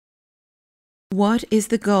What is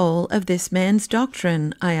the goal of this man's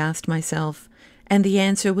doctrine? I asked myself, and the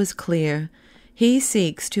answer was clear. He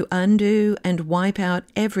seeks to undo and wipe out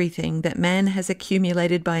everything that man has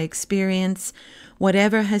accumulated by experience,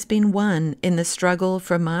 whatever has been won in the struggle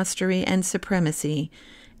for mastery and supremacy,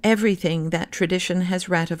 everything that tradition has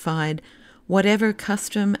ratified, whatever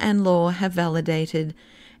custom and law have validated,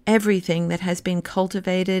 everything that has been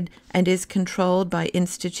cultivated and is controlled by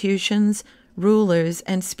institutions, rulers,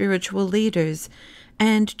 and spiritual leaders,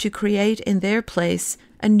 and to create in their place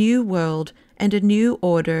a new world and a new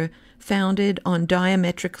order founded on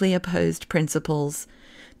diametrically opposed principles.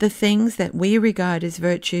 The things that we regard as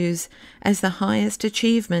virtues, as the highest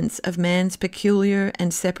achievements of man's peculiar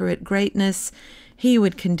and separate greatness, he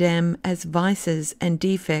would condemn as vices and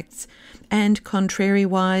defects, and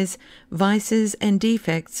contrariwise, vices and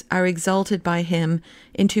defects are exalted by him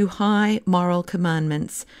into high moral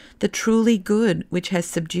commandments, the truly good which has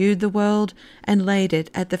subdued the world and laid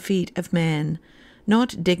it at the feet of man.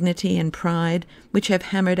 Not dignity and pride, which have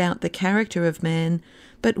hammered out the character of man,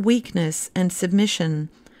 but weakness and submission,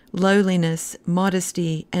 lowliness,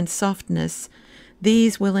 modesty, and softness.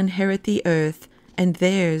 These will inherit the earth, and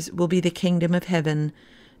theirs will be the kingdom of heaven.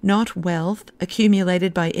 Not wealth,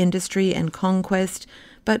 accumulated by industry and conquest,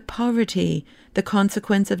 but poverty, the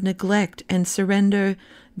consequence of neglect and surrender,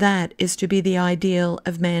 that is to be the ideal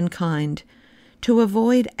of mankind. To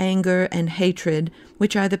avoid anger and hatred,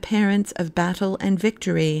 which are the parents of battle and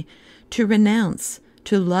victory, to renounce,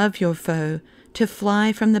 to love your foe, to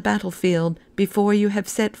fly from the battlefield before you have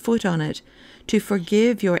set foot on it, to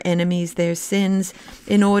forgive your enemies their sins,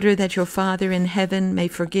 in order that your Father in heaven may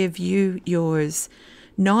forgive you yours,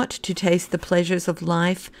 not to taste the pleasures of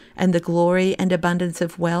life and the glory and abundance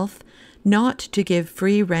of wealth, not to give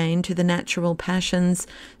free rein to the natural passions,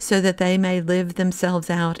 so that they may live themselves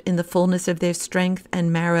out in the fullness of their strength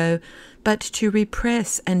and marrow, but to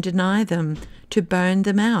repress and deny them, to burn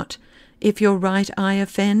them out. If your right eye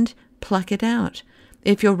offend, pluck it out.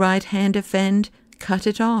 If your right hand offend, cut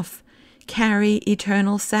it off. Carry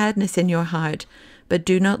eternal sadness in your heart, but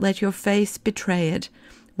do not let your face betray it.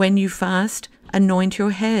 When you fast, anoint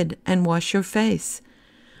your head and wash your face.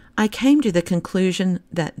 I came to the conclusion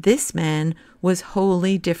that this man was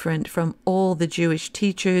wholly different from all the Jewish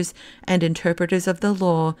teachers and interpreters of the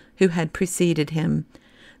law who had preceded him.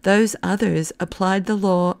 Those others applied the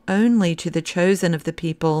law only to the chosen of the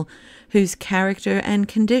people, whose character and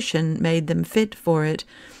condition made them fit for it,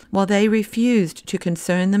 while they refused to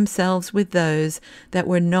concern themselves with those that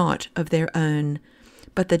were not of their own.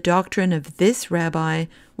 But the doctrine of this rabbi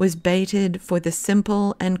was baited for the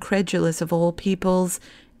simple and credulous of all peoples,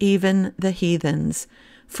 even the heathens.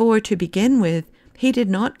 For, to begin with, he did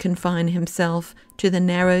not confine himself to the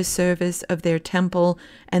narrow service of their temple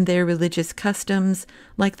and their religious customs,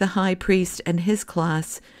 like the high priest and his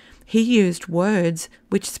class. He used words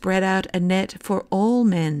which spread out a net for all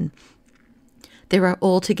men. There are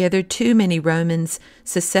altogether too many Romans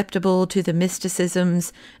susceptible to the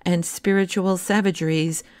mysticisms and spiritual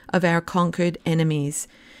savageries of our conquered enemies.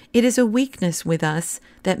 It is a weakness with us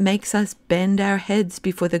that makes us bend our heads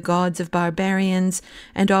before the gods of barbarians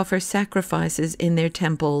and offer sacrifices in their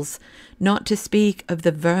temples, not to speak of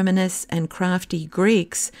the verminous and crafty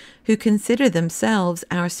Greeks, who consider themselves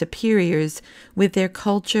our superiors with their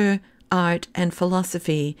culture, art, and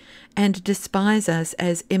philosophy, and despise us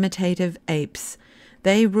as imitative apes.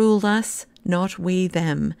 They rule us, not we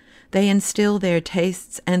them. They instill their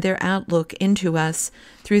tastes and their outlook into us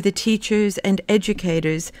through the teachers and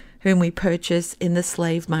educators whom we purchase in the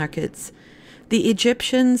slave markets. The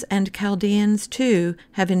Egyptians and Chaldeans, too,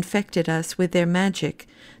 have infected us with their magic,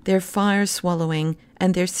 their fire-swallowing,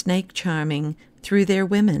 and their snake-charming through their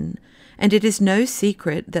women. And it is no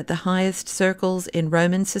secret that the highest circles in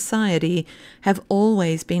Roman society have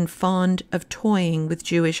always been fond of toying with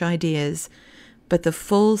Jewish ideas. But the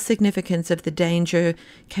full significance of the danger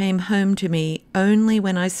came home to me only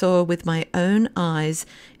when I saw with my own eyes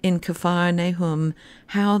in Kfar Nahum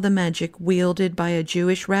how the magic wielded by a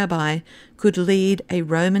Jewish rabbi could lead a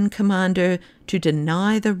Roman commander to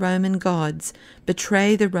deny the Roman gods,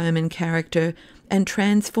 betray the Roman character, and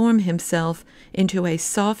transform himself into a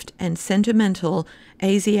soft and sentimental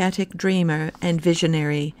Asiatic dreamer and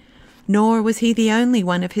visionary. Nor was he the only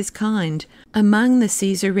one of his kind. Among the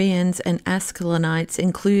Caesareans and Ascalonites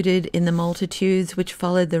included in the multitudes which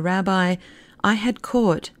followed the rabbi, I had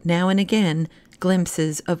caught, now and again,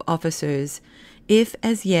 glimpses of officers. If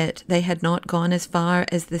as yet they had not gone as far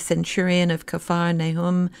as the centurion of Kfar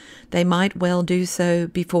Nahum, they might well do so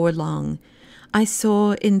before long. I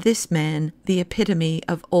saw in this man the epitome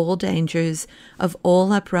of all dangers, of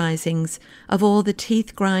all uprisings, of all the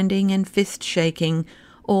teeth-grinding and fist-shaking,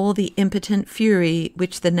 all the impotent fury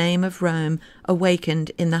which the name of Rome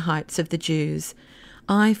awakened in the hearts of the Jews.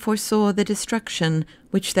 I foresaw the destruction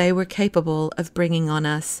which they were capable of bringing on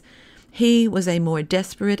us. He was a more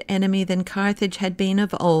desperate enemy than Carthage had been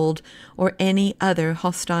of old, or any other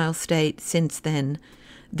hostile state since then.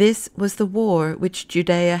 This was the war which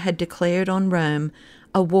Judea had declared on Rome,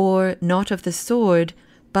 a war not of the sword,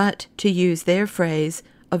 but, to use their phrase,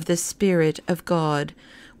 of the Spirit of God.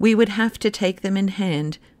 We would have to take them in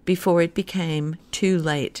hand before it became too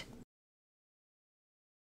late.